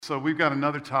So we've got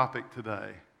another topic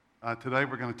today. Today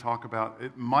we're going to talk about,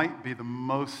 it might be the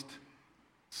most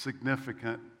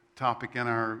significant topic in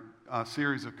our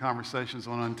series of conversations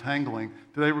on untangling.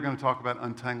 Today we're going to talk about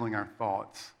untangling our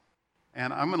thoughts.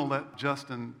 And I'm going to let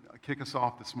Justin kick us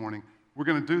off this morning. We're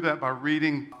going to do that by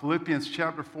reading Philippians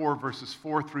chapter 4, verses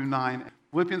 4 through 9.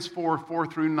 Philippians 4, 4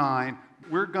 through 9.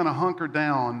 We're going to hunker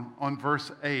down on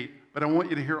verse 8, but I want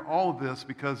you to hear all of this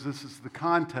because this is the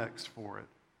context for it.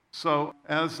 So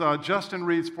as Justin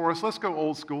reads for us, let's go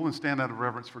old school and stand out of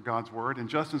reverence for God's word. And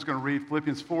Justin's going to read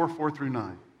Philippians 4, 4 through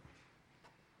 9.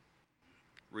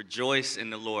 Rejoice in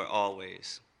the Lord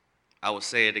always. I will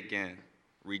say it again.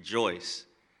 Rejoice.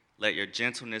 Let your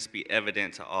gentleness be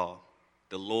evident to all.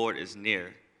 The Lord is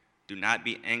near. Do not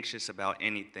be anxious about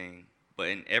anything, but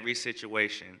in every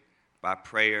situation, by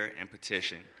prayer and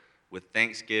petition, with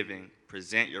thanksgiving,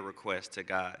 present your requests to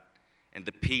God. And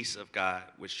the peace of God,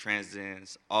 which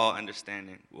transcends all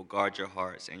understanding, will guard your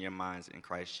hearts and your minds in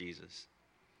Christ Jesus.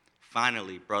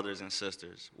 Finally, brothers and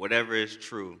sisters, whatever is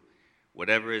true,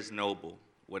 whatever is noble,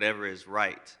 whatever is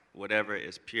right, whatever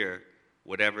is pure,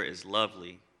 whatever is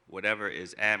lovely, whatever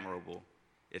is admirable,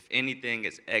 if anything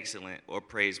is excellent or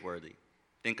praiseworthy,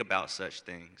 think about such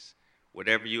things.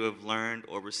 Whatever you have learned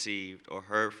or received or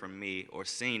heard from me or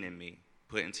seen in me,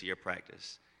 put into your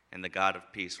practice, and the God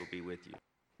of peace will be with you.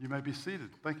 You may be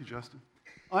seated. Thank you, Justin.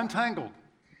 Untangled.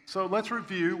 So let's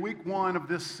review. Week 1 of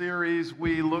this series,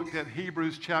 we looked at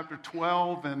Hebrews chapter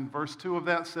 12, and verse 2 of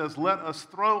that says, let us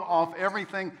throw off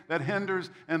everything that hinders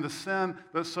and the sin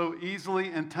that so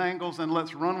easily entangles, and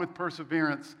let's run with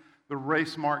perseverance the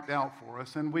race marked out for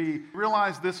us. And we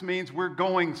realize this means we're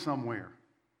going somewhere.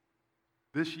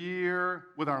 This year,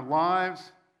 with our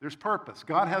lives, there's purpose.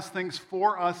 God has things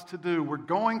for us to do. We're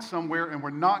going somewhere, and we're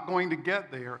not going to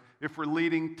get there if we're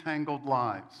leading tangled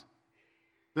lives.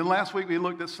 Then last week we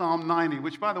looked at Psalm 90,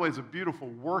 which, by the way, is a beautiful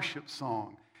worship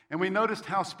song. And we noticed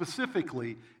how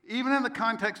specifically, even in the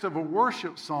context of a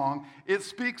worship song, it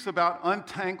speaks about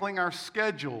untangling our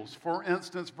schedules. For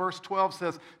instance, verse 12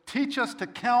 says, teach us to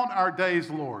count our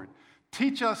days, Lord.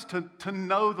 Teach us to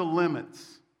know the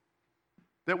limits,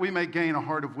 that we may gain a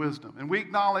heart of wisdom. And we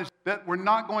acknowledge that we're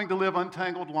not going to live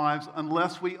untangled lives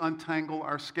unless we untangle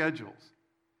our schedules.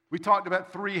 We talked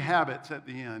about 3 habits at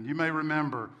the end. You may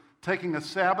remember taking a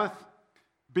Sabbath,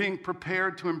 being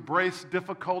prepared to embrace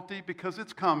difficulty because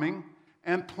it's coming,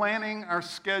 and planning our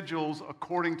schedules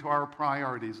according to our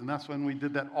priorities. And that's when we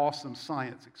did that awesome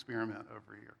science experiment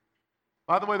over here.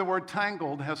 By the way, the word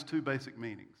tangled has 2 basic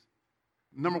meanings.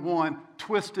 Number 1,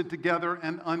 twisted together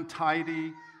and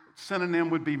untidy. Synonym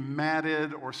would be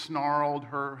matted or snarled.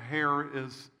 Her hair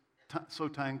is so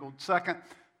tangled. Second,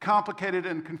 complicated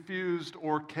and confused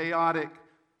or chaotic.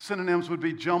 Synonyms would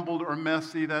be jumbled or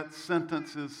messy. That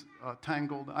sentence is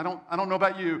tangled. I don't know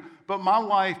about you, but my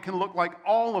life can look like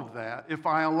all of that if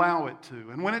I allow it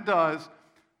to. And when it does,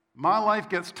 my life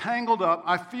gets tangled up.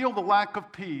 I feel the lack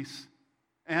of peace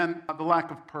and the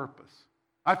lack of purpose.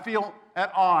 I feel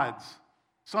at odds,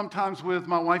 sometimes with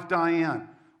my wife Diane,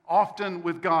 often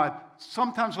with God,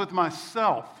 sometimes with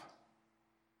myself.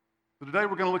 So today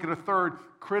we're going to look at a third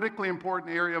critically important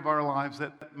area of our lives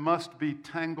that must be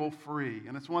tangle-free,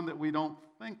 and it's one that we don't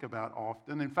think about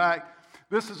often. In fact,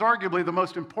 this is arguably the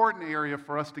most important area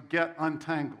for us to get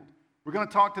untangled. We're going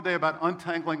to talk today about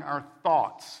untangling our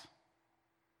thoughts.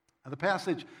 Now, the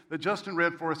passage that Justin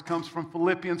read for us comes from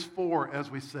Philippians 4,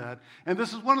 as we said, and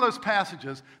this is one of those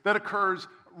passages that occurs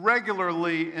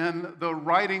regularly in the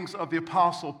writings of the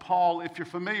Apostle Paul. If you're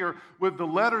familiar with the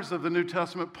letters of the New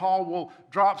Testament, Paul will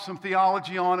drop some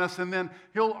theology on us, and then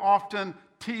he'll often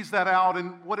tease that out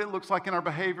and what it looks like in our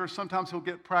behavior. Sometimes he'll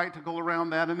get practical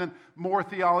around that, and then more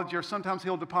theology, or sometimes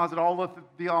he'll deposit all of the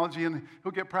theology and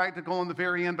he'll get practical in the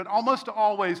very end. But almost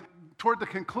always, toward the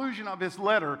conclusion of his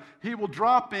letter, he will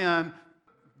drop in,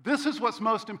 this is what's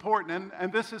most important,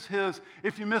 and this is his,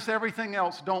 if you miss everything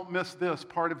else, don't miss this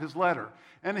part of his letter.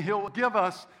 And he'll give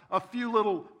us a few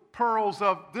little pearls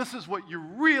of, this is what you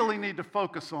really need to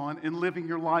focus on in living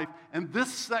your life. And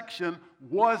this section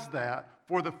was that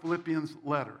for the Philippians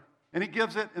letter. And he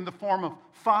gives it in the form of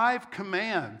 5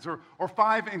 commands or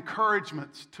 5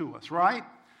 encouragements to us, right?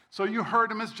 So you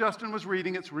heard him as Justin was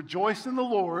reading. It's rejoice in the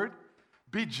Lord,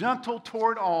 be gentle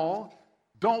toward all,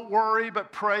 don't worry,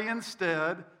 but pray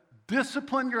instead.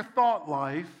 Discipline your thought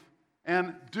life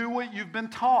and do what you've been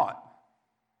taught.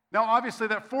 Now, obviously,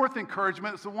 that 4th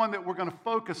encouragement is the one that we're going to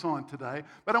focus on today.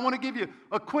 But I want to give you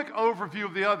a quick overview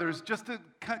of the others just to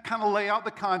kind of lay out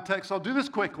the context. I'll do this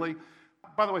quickly.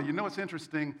 By the way, you know it's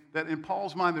interesting that in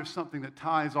Paul's mind there's something that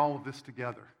ties all of this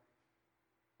together.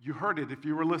 You heard it if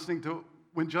you were listening to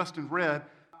when Justin read.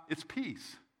 It's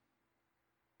peace.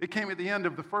 It came at the end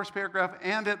of the first paragraph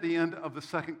and at the end of the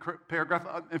second paragraph.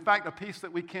 In fact, a piece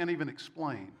that we can't even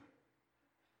explain.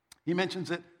 He mentions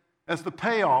it as the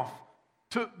payoff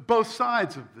to both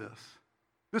sides of this.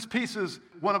 This piece is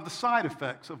one of the side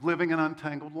effects of living an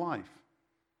untangled life.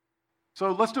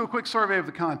 So let's do a quick survey of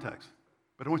the context,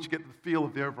 but I want you to get the feel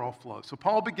of the overall flow. So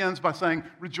Paul begins by saying,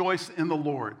 rejoice in the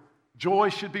Lord. Joy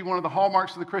should be one of the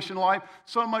hallmarks of the Christian life,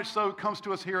 so much so it comes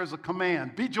to us here as a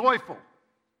command. Be joyful.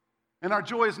 And our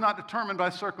joy is not determined by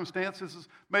circumstances. This is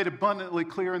made abundantly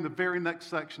clear in the very next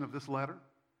section of this letter.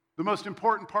 The most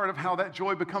important part of how that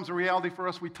joy becomes a reality for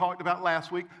us, we talked about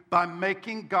last week, by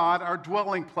making God our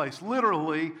dwelling place.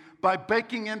 Literally, by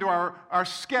baking into our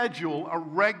schedule a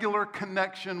regular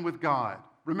connection with God.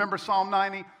 Remember Psalm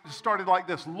 90? It started like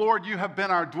this: Lord, you have been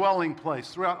our dwelling place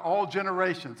throughout all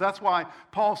generations. That's why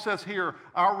Paul says here,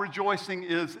 our rejoicing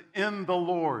is in the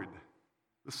Lord.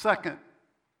 The second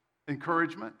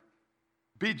encouragement,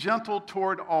 be gentle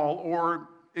toward all, or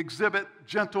exhibit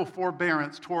gentle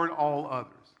forbearance toward all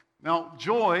others. Now,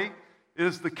 joy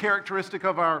is the characteristic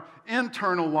of our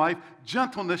internal life.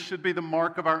 Gentleness should be the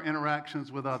mark of our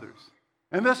interactions with others.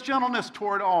 And this gentleness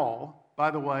toward all,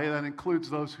 by the way, that includes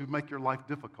those who make your life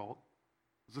difficult.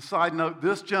 As a side note,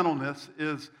 this gentleness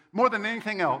is, more than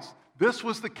anything else, this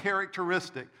was the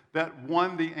characteristic that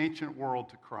won the ancient world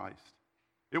to Christ.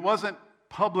 It wasn't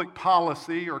public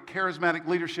policy or charismatic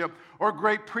leadership or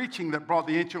great preaching that brought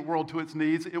the ancient world to its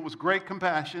knees. It was great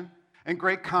compassion and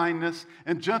great kindness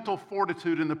and gentle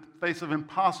fortitude in the face of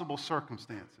impossible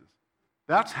circumstances.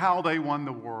 That's how they won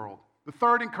the world. The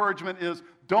third encouragement is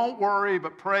don't worry,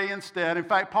 but pray instead. In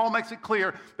fact, Paul makes it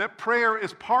clear that prayer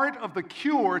is part of the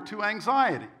cure to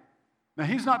anxiety. Now,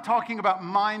 he's not talking about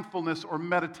mindfulness or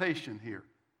meditation here.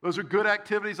 Those are good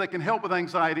activities that can help with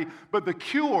anxiety, but the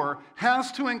cure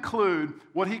has to include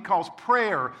what he calls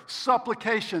prayer,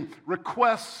 supplication,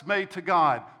 requests made to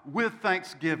God with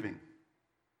thanksgiving.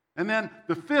 And then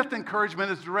the fifth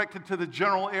encouragement is directed to the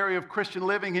general area of Christian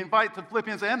living. He invites the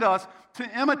Philippians and us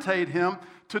to imitate him,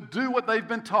 to do what they've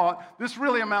been taught. This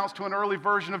really amounts to an early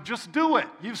version of just do it.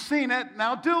 You've seen it,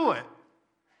 now do it.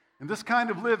 And this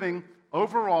kind of living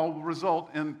overall will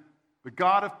result in the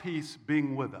God of peace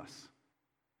being with us.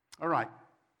 All right,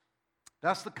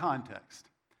 that's the context.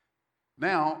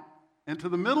 Now, into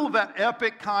the middle of that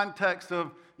epic context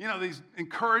of, these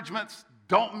encouragements,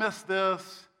 don't miss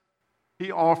this,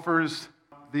 he offers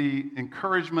the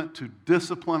encouragement to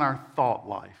discipline our thought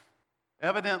life.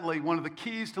 Evidently, one of the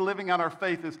keys to living out our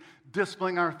faith is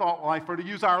disciplining our thought life, or to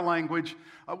use our language,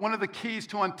 one of the keys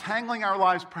to untangling our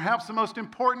lives, perhaps the most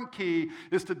important key,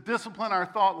 is to discipline our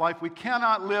thought life. We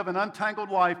cannot live an untangled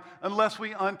life unless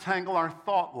we untangle our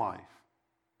thought life.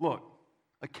 Look,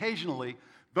 occasionally,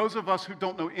 those of us who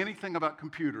don't know anything about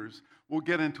computers will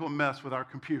get into a mess with our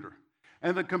computer.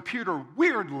 And the computer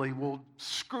weirdly will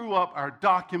screw up our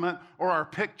document or our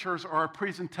pictures or our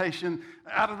presentation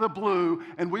out of the blue,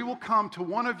 and we will come to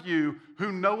one of you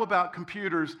who know about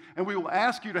computers, and we will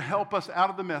ask you to help us out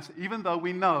of the mess, even though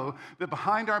we know that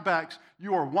behind our backs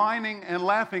you are whining and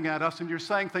laughing at us, and you're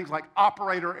saying things like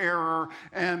operator error,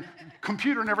 and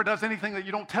computer never does anything that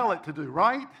you don't tell it to do,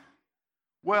 right?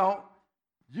 Well,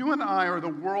 you and I are the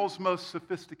world's most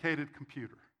sophisticated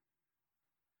computer.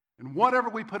 And whatever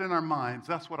we put in our minds,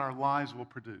 that's what our lives will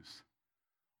produce.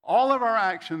 All of our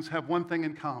actions have one thing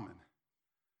in common.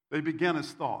 They begin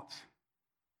as thoughts.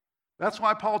 That's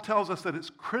why Paul tells us that it's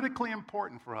critically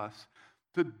important for us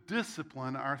to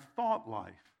discipline our thought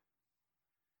life.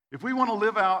 If we want to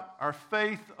live out our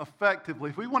faith effectively,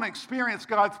 if we want to experience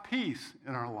God's peace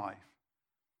in our life,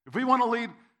 if we want to lead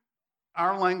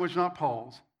our language, not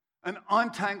Paul's, an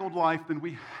untangled life, then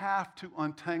we have to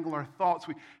untangle our thoughts.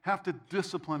 We have to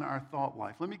discipline our thought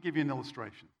life. Let me give you an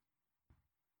illustration.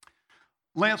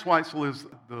 Lance Weitzel is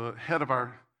the head of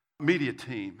our media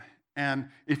team. And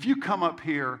if you come up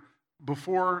here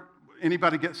before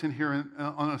anybody gets in here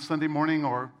on a Sunday morning,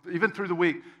 or even through the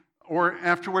week, or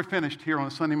after we're finished here on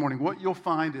a Sunday morning, what you'll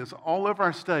find is all over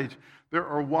our stage, there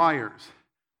are wires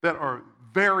that are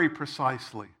very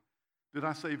precisely, did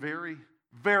I say very?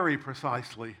 Very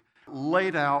precisely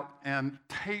laid out and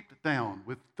taped down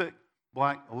with thick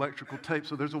black electrical tape.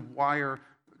 So there's a wire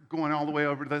going all the way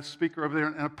over to that speaker over there,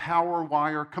 and a power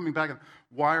wire coming back, and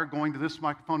wire going to this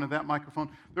microphone and that microphone.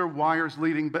 There are wires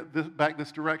leading back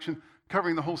this direction,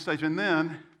 covering the whole stage. And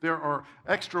then there are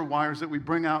extra wires that we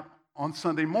bring out on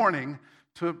Sunday morning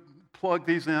to plug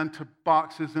these into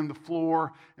boxes in the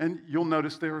floor. And you'll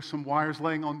notice there are some wires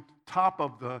laying on top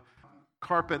of the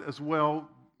carpet as well,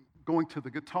 going to the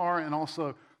guitar and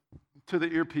also to the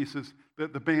earpieces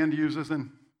that the band uses.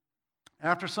 And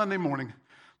after Sunday morning,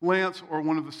 Lance or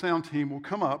one of the sound team will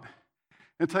come up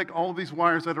and take all of these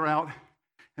wires that are out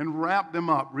and wrap them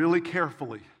up really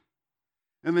carefully.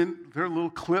 And then there are little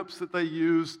clips that they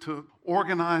use to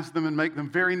organize them and make them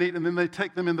very neat. And then they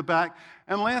take them in the back.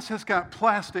 And Lance has got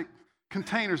plastic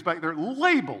containers back there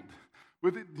labeled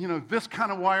with, this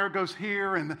kind of wire goes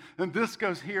here, and this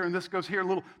goes here, and this goes here.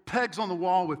 Little pegs on the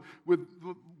wall with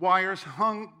wires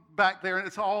hung back there. And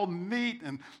it's all neat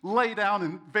and laid out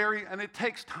and it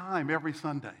takes time every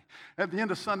Sunday. At the end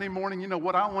of Sunday morning,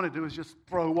 what I want to do is just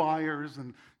throw wires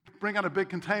and bring out a big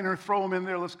container, throw them in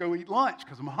there. Let's go eat lunch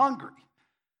because I'm hungry.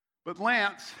 But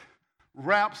Lance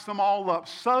wraps them all up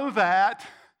so that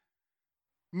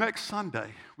next Sunday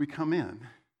we come in,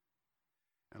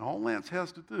 and all Lance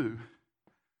has to do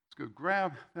is go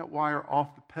grab that wire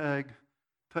off the peg,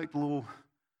 take the little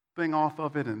thing off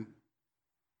of it, and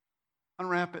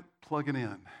unwrap it, plug it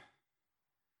in.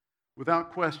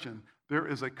 Without question, there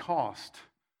is a cost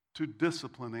to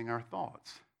disciplining our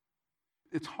thoughts.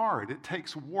 It's hard. It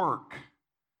takes work.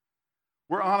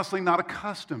 We're honestly not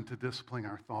accustomed to disciplining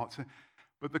our thoughts,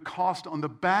 but the cost on the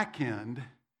back end,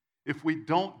 if we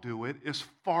don't do it, is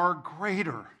far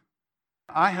greater.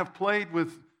 I have played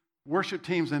with worship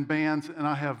teams and bands, and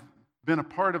I have been a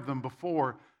part of them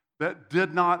before that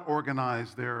did not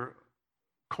organize their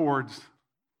chords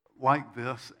like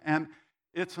this, and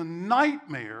it's a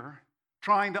nightmare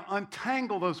trying to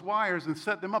untangle those wires and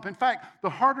set them up. In fact, the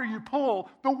harder you pull,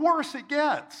 the worse it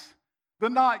gets. The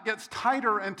knot gets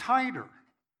tighter and tighter.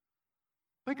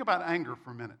 Think about anger for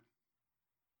a minute.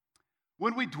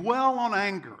 When we dwell on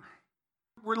anger,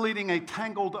 we're leading a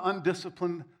tangled,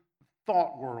 undisciplined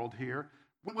thought world here.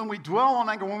 When we dwell on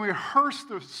anger, when we rehearse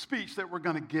the speech that we're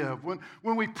going to give, when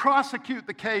we prosecute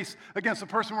the case against the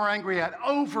person we're angry at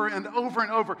over and over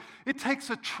and over, it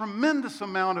takes a tremendous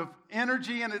amount of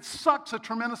energy and it sucks a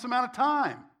tremendous amount of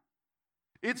time.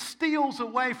 It steals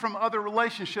away from other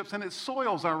relationships and it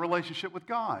soils our relationship with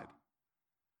God.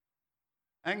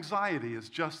 Anxiety is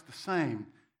just the same.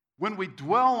 When we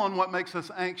dwell on what makes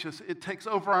us anxious, it takes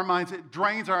over our minds, it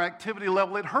drains our activity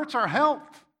level, it hurts our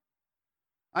health.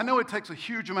 I know it takes a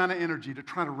huge amount of energy to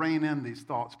try to rein in these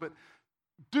thoughts, but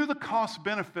do the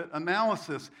cost-benefit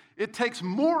analysis. It takes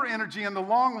more energy in the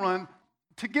long run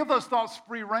to give those thoughts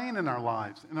free rein in our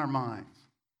lives, in our minds.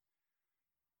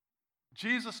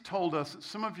 Jesus told us,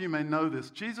 some of you may know this,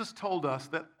 Jesus told us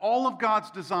that all of God's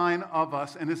design of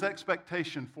us and his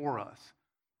expectation for us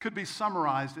could be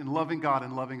summarized in loving God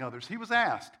and loving others. He was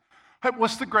asked, hey,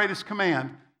 what's the greatest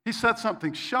command? He said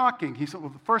something shocking. He said, well,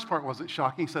 the first part wasn't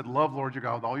shocking. He said, love Lord your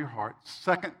God with all your heart.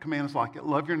 Second command is like it,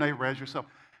 love your neighbor as yourself.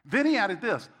 Then he added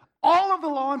this, all of the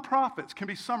law and prophets can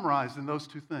be summarized in those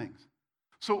two things.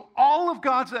 So all of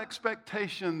God's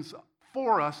expectations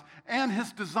for us and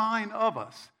his design of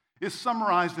us is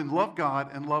summarized in love God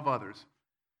and love others.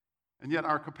 And yet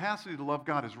our capacity to love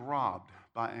God is robbed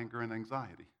by anger and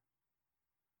anxiety.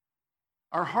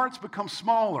 Our hearts become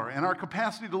smaller and our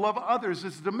capacity to love others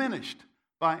is diminished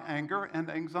by anger and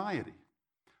anxiety.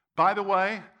 By the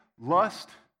way, lust,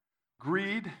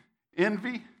 greed,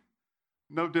 envy,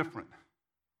 no different.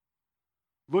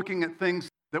 Looking at things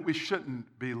that we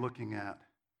shouldn't be looking at.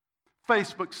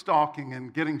 Facebook stalking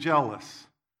and getting jealous.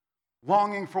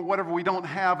 Longing for whatever we don't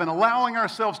have and allowing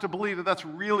ourselves to believe that that's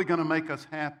really going to make us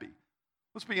happy.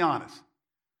 Let's be honest.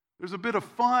 There's a bit of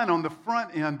fun on the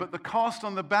front end, but the cost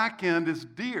on the back end is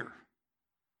dear.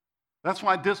 That's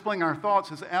why disciplining our thoughts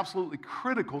is absolutely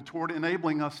critical toward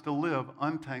enabling us to live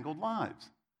untangled lives.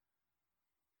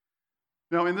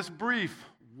 Now, in this brief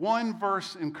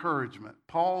one-verse encouragement,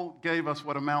 Paul gave us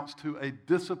what amounts to a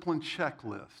discipline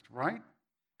checklist, right?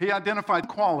 He identified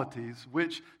qualities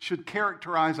which should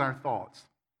characterize our thoughts.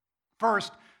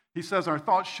 First, he says our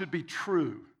thoughts should be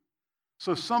true.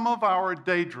 So some of our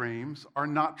daydreams are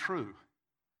not true.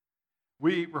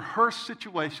 We rehearse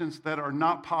situations that are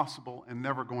not possible and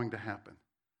never going to happen.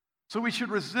 So we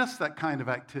should resist that kind of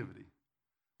activity.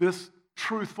 This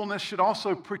truthfulness should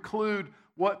also preclude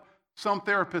what some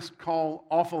therapists call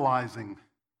awfulizing.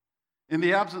 In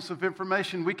the absence of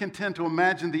information, we can tend to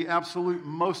imagine the absolute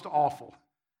most awful.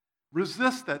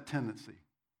 Resist that tendency.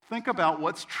 Think about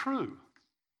what's true.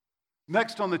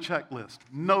 Next on the checklist,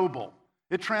 noble.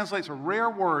 It translates a rare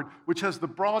word which has the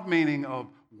broad meaning of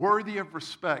worthy of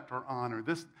respect or honor.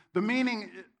 The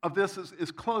meaning of this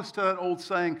is close to that old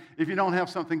saying, if you don't have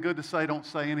something good to say, don't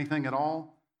say anything at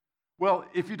all. Well,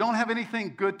 if you don't have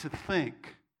anything good to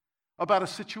think about a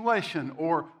situation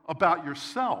or about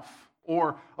yourself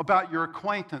or about your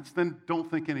acquaintance, then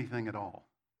don't think anything at all.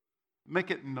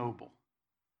 Make it noble.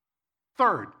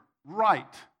 Third,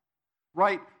 right.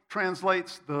 Right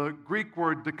translates the Greek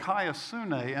word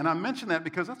dikaiosune, and I mention that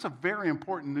because that's a very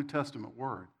important New Testament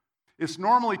word. It's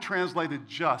normally translated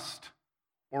just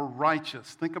or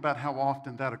righteous. Think about how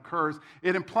often that occurs.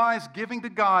 It implies giving to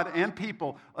God and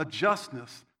people a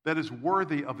justness that is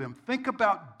worthy of them. Think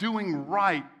about doing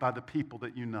right by the people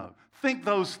that you know. Think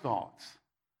those thoughts.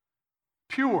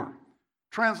 Pure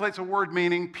translates a word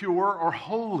meaning pure or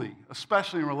holy,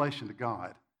 especially in relation to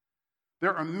God.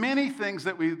 There are many things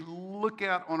that we look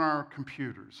at on our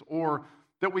computers or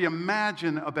that we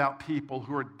imagine about people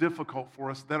who are difficult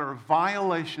for us that are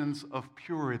violations of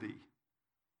purity.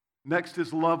 Next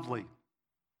is lovely.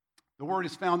 The word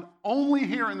is found only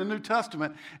here in the New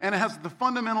Testament, and it has the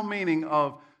fundamental meaning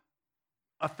of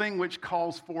a thing which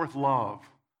calls forth love,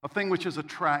 a thing which is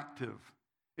attractive.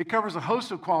 It covers a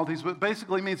host of qualities, but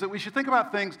basically means that we should think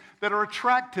about things that are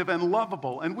attractive and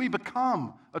lovable, and we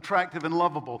become attractive and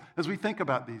lovable as we think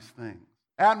about these things.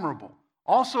 Admirable,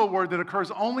 also a word that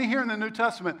occurs only here in the New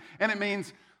Testament, and it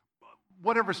means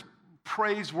whatever's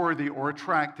praiseworthy or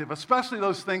attractive, especially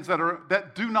those things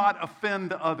that do not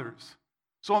offend others.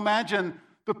 So imagine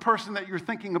the person that you're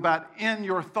thinking about in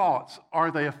your thoughts. Are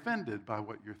they offended by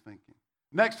what you're thinking?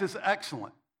 Next is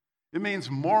excellent. It means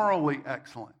morally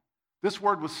excellent. This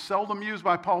word was seldom used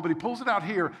by Paul, but he pulls it out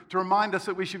here to remind us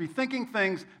that we should be thinking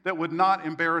things that would not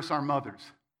embarrass our mothers.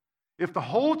 If the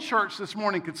whole church this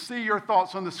morning could see your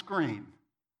thoughts on the screen,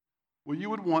 well, you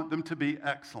would want them to be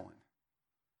excellent.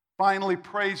 Finally,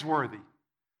 praiseworthy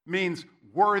means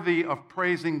worthy of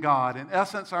praising God. In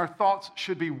essence, our thoughts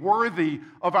should be worthy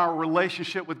of our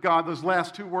relationship with God. Those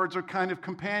last two words are kind of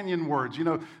companion words. You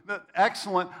know,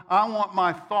 excellent, I want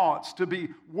my thoughts to be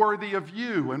worthy of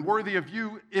you and worthy of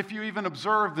you if you even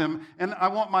observe them. And I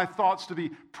want my thoughts to be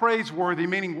praiseworthy,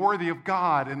 meaning worthy of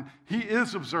God. And He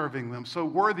is observing them, so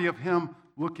worthy of Him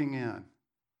looking in.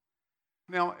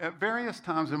 Now, at various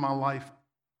times in my life,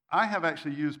 I have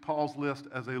actually used Paul's list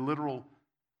as a literal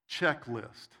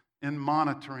checklist in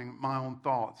monitoring my own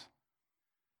thoughts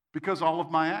because all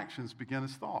of my actions begin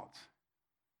as thoughts.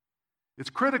 It's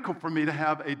critical for me to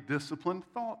have a disciplined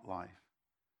thought life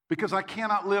because I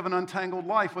cannot live an untangled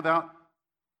life without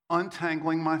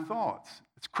untangling my thoughts.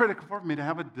 It's critical for me to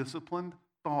have a disciplined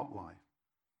thought life.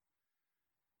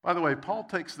 By the way, Paul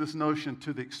takes this notion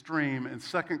to the extreme in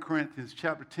 2 Corinthians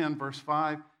chapter 10, verse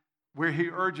 5, where he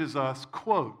urges us,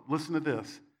 quote, listen to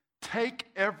this, take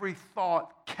every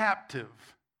thought captive,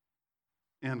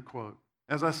 end quote.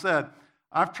 As I said,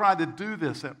 I've tried to do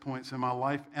this at points in my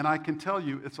life, and I can tell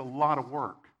you it's a lot of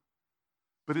work,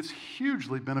 but it's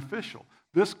hugely beneficial.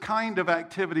 This kind of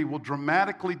activity will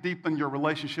dramatically deepen your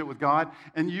relationship with God,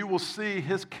 and you will see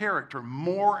His character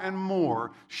more and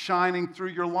more shining through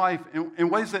your life in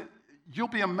ways that you'll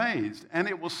be amazed, and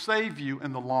it will save you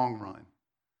in the long run.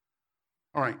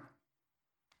 All right.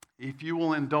 If you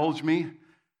will indulge me,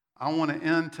 I want to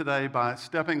end today by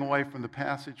stepping away from the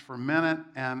passage for a minute,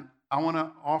 and I want to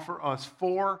offer us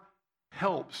 4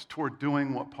 helps toward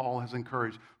doing what Paul has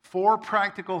encouraged. 4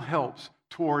 practical helps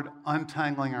toward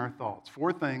untangling our thoughts.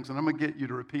 4 things, and I'm going to get you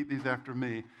to repeat these after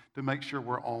me to make sure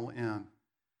we're all in.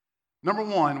 Number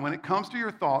 1, when it comes to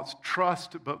your thoughts,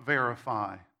 trust but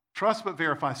verify. Trust but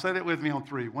verify. Say that with me on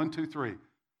 3. 1, 2, 3.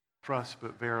 Trust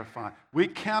but verify. We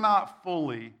cannot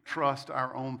fully trust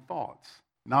our own thoughts.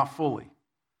 Not fully.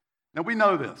 Now, we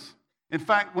know this. In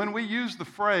fact, when we use the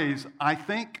phrase, I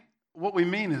think, what we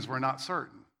mean is we're not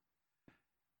certain.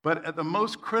 But at the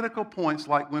most critical points,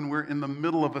 like when we're in the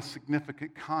middle of a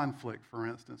significant conflict, for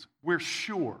instance, we're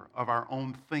sure of our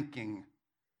own thinking.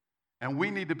 And we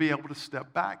need to be able to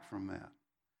step back from that.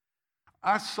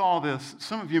 I saw this,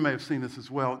 some of you may have seen this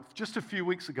as well, just a few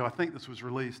weeks ago, I think this was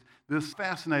released, this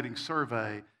fascinating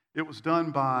survey. It was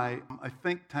done by a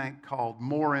think tank called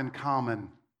More in Common.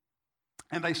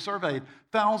 And they surveyed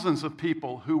thousands of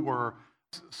people who were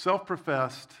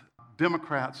self-professed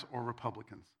Democrats or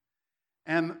Republicans.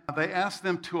 And they asked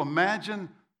them to imagine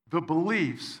the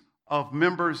beliefs of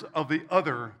members of the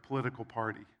other political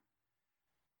party.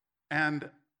 And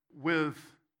with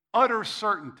utter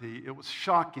certainty, it was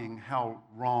shocking how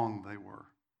wrong they were.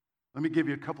 Let me give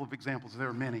you a couple of examples. There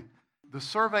are many. The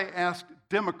survey asked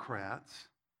Democrats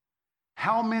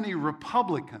how many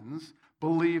Republicans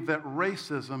believe that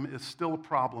racism is still a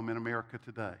problem in America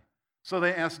today. So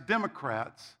they asked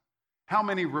Democrats how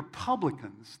many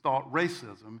Republicans thought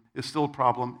racism is still a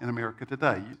problem in America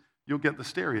today. You'll get the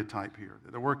stereotype here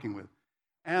that they're working with.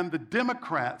 And the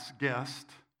Democrats guessed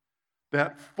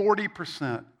that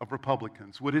 40% of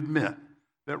Republicans would admit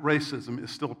that racism is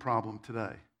still a problem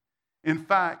today. In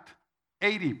fact,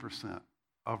 80%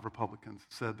 of Republicans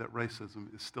said that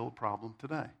racism is still a problem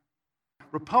today.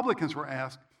 Republicans were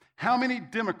asked how many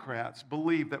Democrats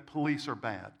believe that police are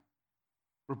bad?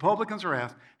 Republicans are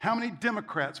asked, how many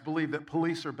Democrats believe that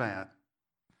police are bad?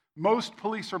 Most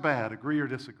police are bad, agree or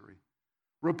disagree.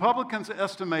 Republicans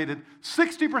estimated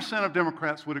 60% of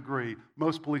Democrats would agree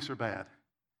most police are bad.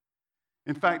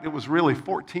 In fact, it was really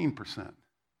 14%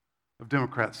 of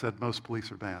Democrats said most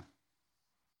police are bad.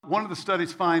 One of the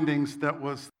study's findings that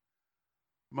was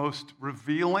most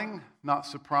revealing, not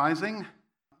surprising,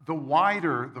 the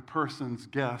wider the person's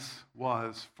guess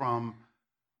was from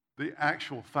the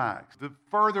actual facts, the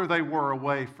further they were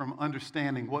away from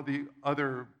understanding what the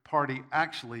other party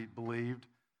actually believed,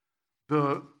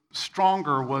 the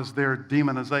stronger was their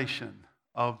demonization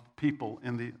of people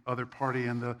in the other party,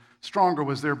 and the stronger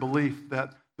was their belief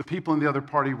that the people in the other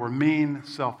party were mean,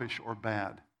 selfish, or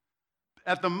bad.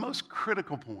 At the most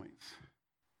critical points,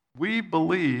 we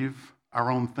believe our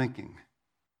own thinking.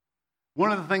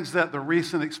 One of the things that the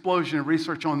recent explosion in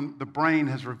research on the brain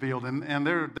has revealed, and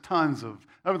there are tons of,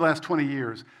 over the last 20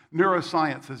 years,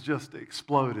 neuroscience has just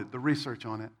exploded, the research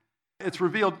on it. It's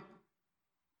revealed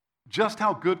just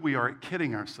how good we are at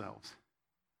kidding ourselves.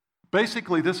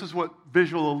 Basically, this is what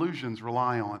visual illusions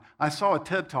rely on. I saw a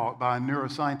TED Talk by a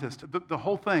neuroscientist. The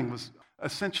whole thing was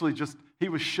essentially just, he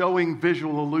was showing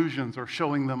visual illusions or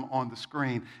showing them on the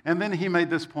screen. And then he made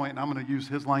this point, and I'm going to use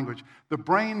his language. The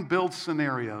brain builds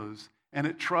scenarios, and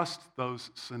it trusts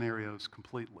those scenarios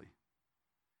completely.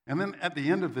 And then at the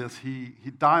end of this, he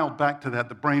dialed back to that.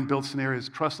 The brain builds scenarios,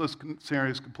 trusts those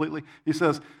scenarios completely. He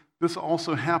says, this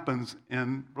also happens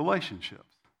in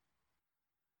relationships.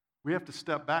 We have to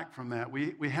step back from that.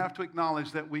 We have to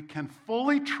acknowledge that we can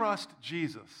fully trust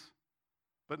Jesus,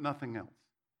 but nothing else.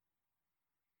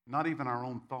 Not even our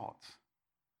own thoughts.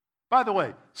 By the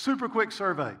way, super quick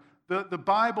survey. The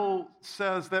Bible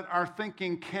says that our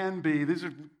thinking can be, these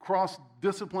are cross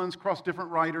disciplines, cross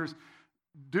different writers.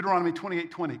 Deuteronomy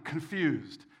 28:20,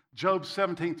 confused. Job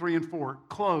 17:3 and 4,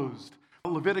 closed.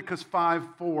 Leviticus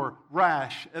 5:4,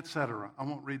 rash, etc. I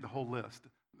won't read the whole list.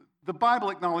 The Bible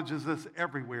acknowledges this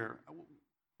everywhere.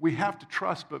 We have to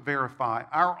trust but verify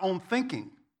our own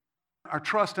thinking. Our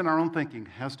trust in our own thinking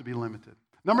has to be limited.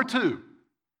 Number 2,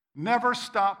 never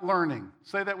stop learning.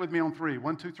 Say that with me on 3.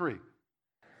 1, 2, 3.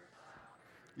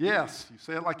 Yes, you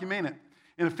say it like you mean it.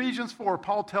 In Ephesians 4,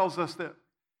 Paul tells us that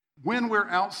when we're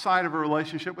outside of a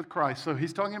relationship with Christ, so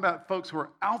he's talking about folks who are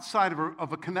outside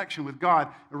of a connection with God,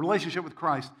 a relationship with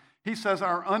Christ, he says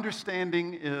our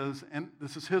understanding is, and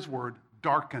this is his word,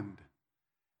 darkened.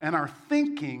 And our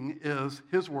thinking is,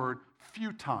 his word,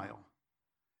 futile.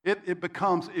 It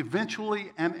becomes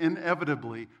eventually and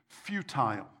inevitably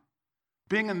futile.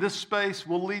 Being in this space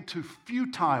will lead to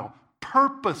futile,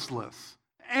 purposeless,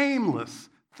 aimless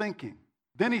thinking.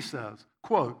 Then he says,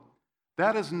 quote,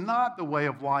 that is not the way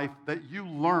of life that you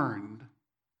learned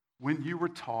when you were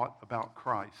taught about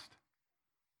Christ.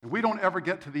 And we don't ever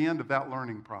get to the end of that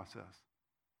learning process.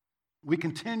 We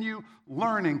continue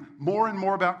learning more and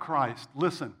more about Christ.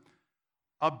 Listen,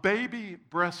 a baby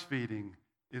breastfeeding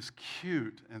is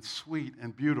cute and sweet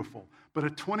and beautiful, but a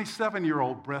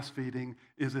 27-year-old breastfeeding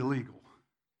is illegal.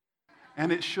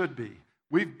 And it should be.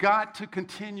 We've got to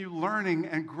continue learning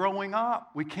and growing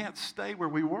up. We can't stay where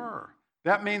we were.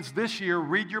 That means this year,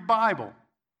 read your Bible.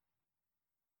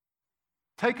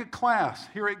 Take a class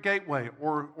here at Gateway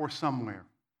or somewhere.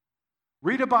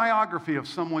 Read a biography of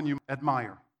someone you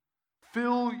admire.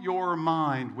 Fill your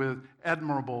mind with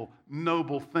admirable,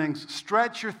 noble things.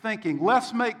 Stretch your thinking.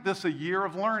 Let's make this a year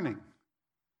of learning.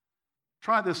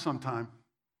 Try this sometime.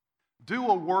 Do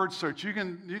a word search. You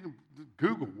can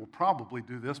Google will probably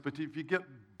do this, but if you get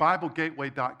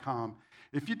BibleGateway.com,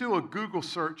 if you do a Google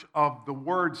search of the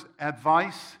words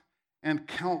advice and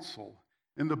counsel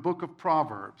in the book of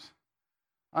Proverbs,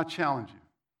 I challenge you.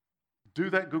 Do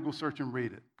that Google search and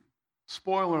read it.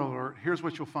 Spoiler alert, here's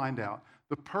what you'll find out.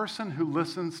 The person who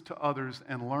listens to others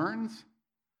and learns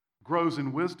grows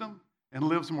in wisdom and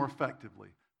lives more effectively.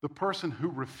 The person who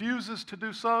refuses to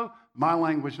do so, my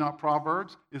language, not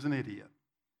Proverbs, is an idiot.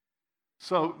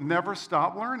 So never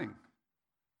stop learning.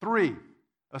 3,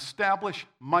 establish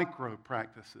micro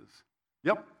practices.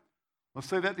 Yep, let's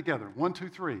say that together. 1, 2,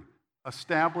 3.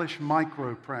 Establish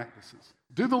micro practices.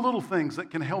 Do the little things that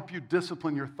can help you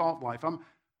discipline your thought life.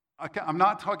 I'm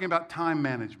not talking about time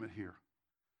management here.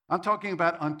 I'm talking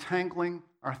about untangling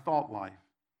our thought life.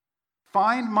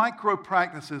 Find micro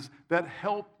practices that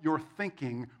help your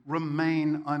thinking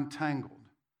remain untangled.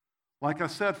 Like I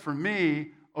said, for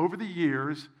me, over the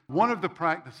years, one of the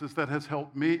practices that has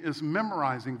helped me is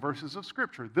memorizing verses of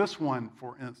Scripture. This one,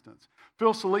 for instance.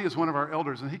 Phil Salee is one of our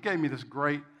elders, and he gave me this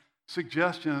great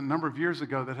suggestion a number of years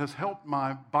ago that has helped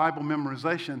my Bible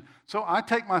memorization. So I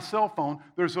take my cell phone,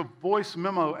 there's a voice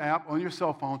memo app on your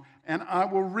cell phone, and I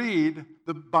will read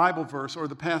the Bible verse or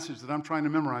the passage that I'm trying to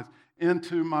memorize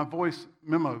into my voice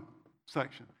memo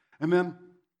section. And then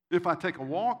if I take a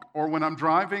walk or when I'm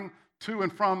driving to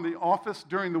and from the office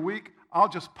during the week, I'll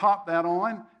just pop that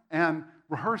on and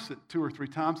rehearse it 2 or 3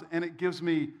 times, and it gives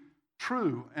me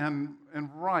true and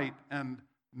right and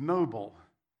noble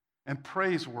and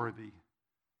praiseworthy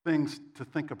things to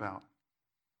think about.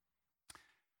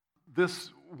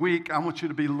 This week, I want you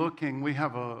to be looking. We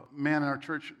have a man in our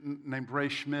church named Ray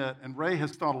Schmidt, and Ray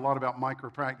has thought a lot about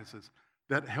micro practices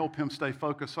that help him stay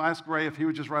focused. So I asked Ray if he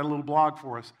would just write a little blog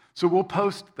for us. So we'll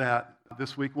post that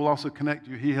this week. We'll also connect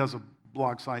you. He has a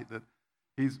blog site that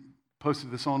he's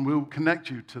posted this on. We'll connect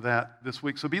you to that this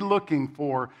week. So be looking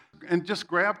for, and just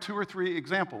grab 2 or 3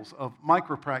 examples of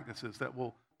micro practices that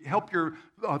will help your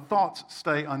thoughts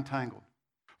stay untangled.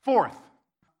 4th,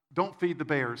 don't feed the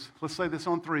bears. Let's say this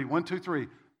on 3. 1, 2, 3.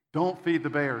 Don't feed the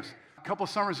bears. A couple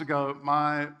of summers ago,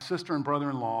 my sister and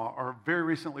brother-in-law are very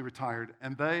recently retired,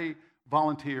 and they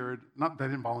volunteered. They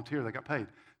didn't volunteer, they got paid.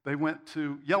 They went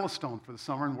to Yellowstone for the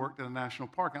summer and worked at a national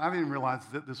park. And I didn't realize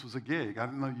that this was a gig. I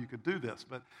didn't know you could do this.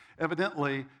 But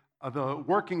evidently, the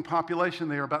working population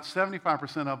there, about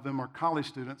 75% of them are college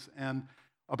students, and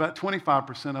about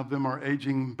 25% of them are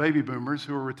aging baby boomers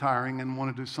who are retiring and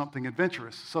want to do something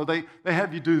adventurous. So they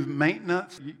have you do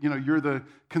maintenance, you're the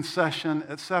concession,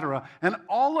 etc. And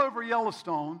all over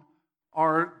Yellowstone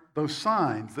are those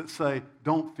signs that say,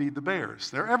 don't feed the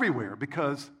bears. They're everywhere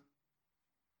because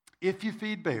if you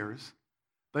feed bears,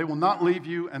 they will not leave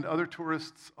you and other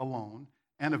tourists alone,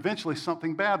 and eventually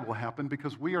something bad will happen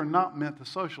because we are not meant to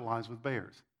socialize with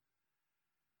bears.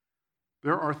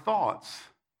 There are thoughts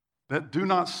that do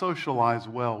not socialize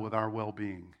well with our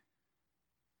well-being.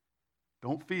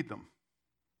 Don't feed them.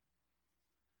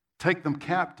 Take them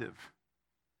captive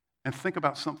and think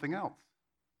about something else.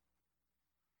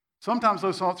 Sometimes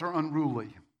those thoughts are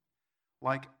unruly,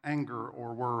 like anger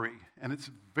or worry, and it's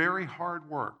very hard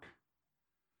work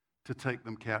to take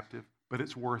them captive, but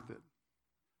it's worth it.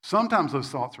 Sometimes those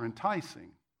thoughts are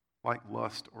enticing, like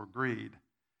lust or greed.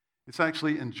 It's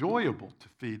actually enjoyable to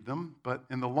feed them, but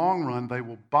in the long run, they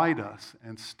will bite us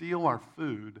and steal our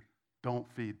food.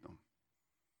 Don't feed them.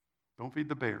 Don't feed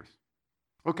the bears.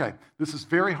 Okay, this is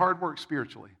very hard work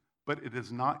spiritually, but it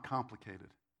is not complicated.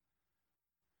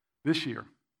 This year,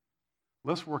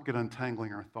 let's work at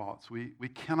untangling our thoughts. We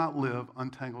cannot live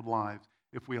untangled lives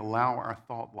if we allow our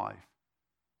thought life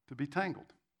to be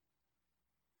tangled.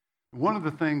 One of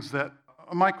the things that,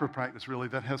 a micro practice really,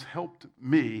 that has helped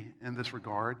me in this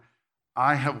regard,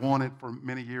 I have wanted for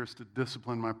many years to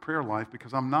discipline my prayer life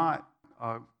because I'm not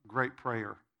a great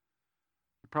prayer.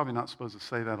 You're probably not supposed to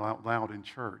say that out loud in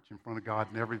church in front of God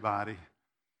and everybody,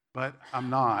 but I'm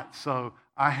not. So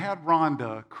I had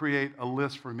Rhonda create a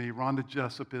list for me. Rhonda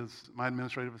Jessup is my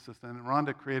administrative assistant, and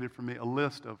Rhonda created for me a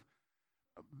list of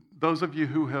those of you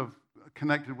who have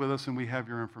connected with us and we have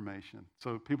your information.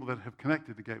 So people that have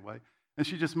connected to Gateway. And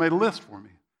she just made a list for me.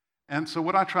 And so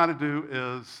what I try to do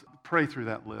is pray through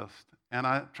that list. And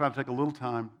I try to take a little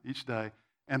time each day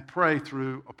and pray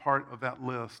through a part of that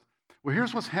list. Well,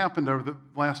 here's what's happened over the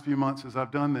last few months as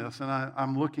I've done this. And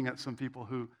I'm looking at some people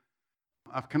who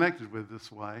I've connected with this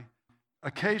way.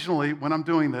 Occasionally, when I'm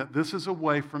doing that, this is a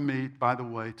way for me, by the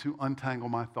way, to untangle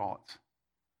my thoughts.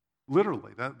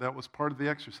 Literally, that was part of the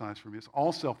exercise for me. It's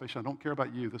all selfish. I don't care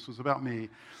about you. This was about me.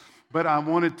 But I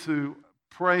wanted to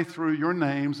pray through your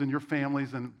names and your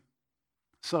families. And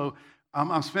so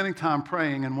I'm spending time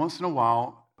praying, and once in a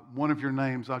while, one of your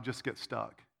names, I'll just get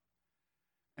stuck.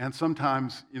 And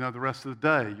sometimes, the rest of the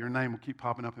day, your name will keep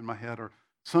popping up in my head, or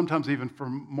sometimes even for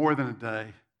more than a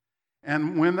day.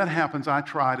 And when that happens, I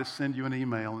try to send you an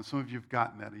email, and some of you have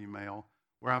gotten that email,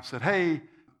 where I've said, hey,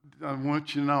 I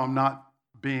want you to know I'm not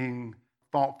being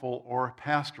thoughtful or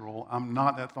pastoral. I'm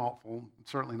not that thoughtful,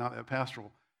 certainly not that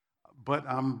pastoral, but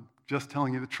I'm just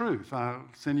telling you the truth. I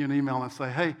send you an email and I say,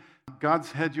 hey,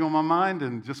 God's had you on my mind,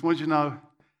 and just want you to know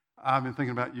I've been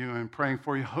thinking about you and praying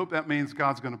for you. Hope that means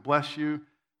God's going to bless you,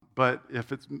 but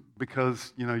if it's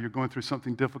because, you're going through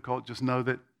something difficult, just know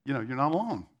that, you're not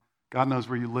alone. God knows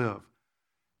where you live.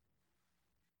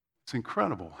 It's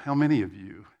incredible how many of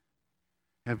you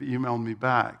have emailed me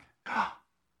back.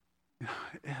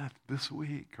 Ed, this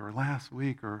week or last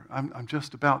week, or I'm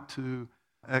just about to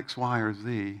X, Y, or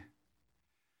Z.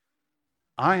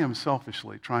 I am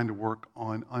selfishly trying to work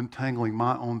on untangling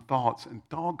my own thoughts, and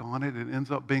doggone it, it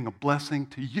ends up being a blessing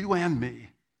to you and me.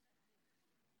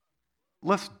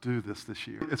 Let's do this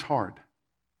year. It's hard,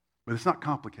 but it's not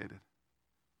complicated.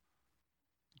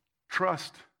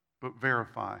 Trust, but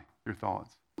verify your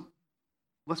thoughts.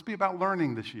 Let's be about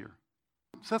learning this year.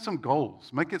 Set some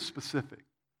goals. Make it specific.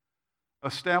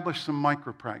 Establish some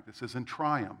micro practices and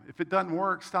try them. If it doesn't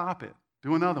work, stop it.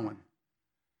 Do another one.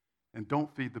 And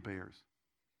don't feed the bears.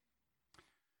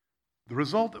 The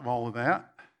result of all of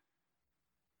that,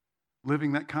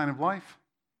 living that kind of life,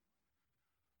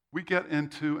 we get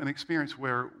into an experience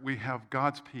where we have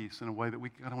God's peace in a way that we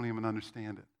don't even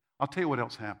understand it. I'll tell you what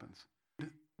else happens.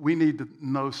 We need to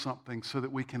know something so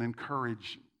that we can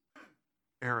encourage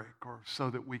Eric, or so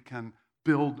that we can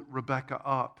build Rebecca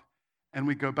up. And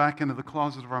we go back into the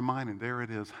closet of our mind, and there it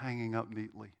is, hanging up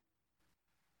neatly.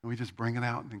 And we just bring it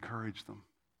out and encourage them.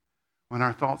 When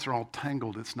our thoughts are all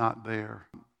tangled, it's not there.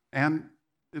 And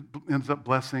it ends up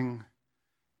blessing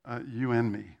you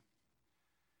and me.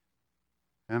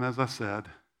 And as I said,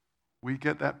 we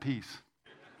get that peace.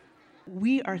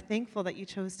 We are thankful that you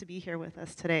chose to be here with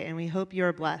us today, and we hope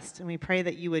you're blessed. And we pray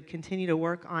that you would continue to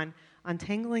work on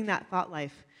untangling that thought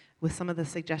life with some of the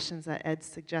suggestions that Ed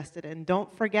suggested. And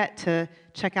don't forget to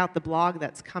check out the blog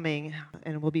that's coming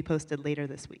and will be posted later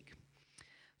this week.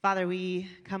 Father, we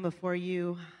come before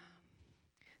you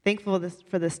thankful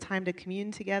for this time to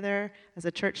commune together as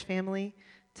a church family,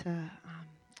 to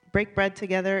break bread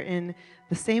together in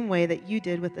the same way that you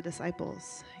did with the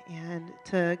disciples, and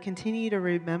to continue to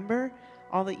remember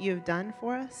all that you have done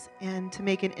for us and to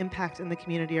make an impact in the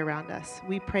community around us.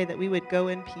 We pray that we would go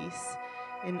in peace,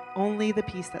 in only the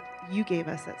peace that you gave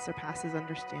us that surpasses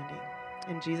understanding.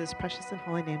 In Jesus' precious and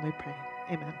holy name we pray.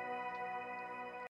 Amen.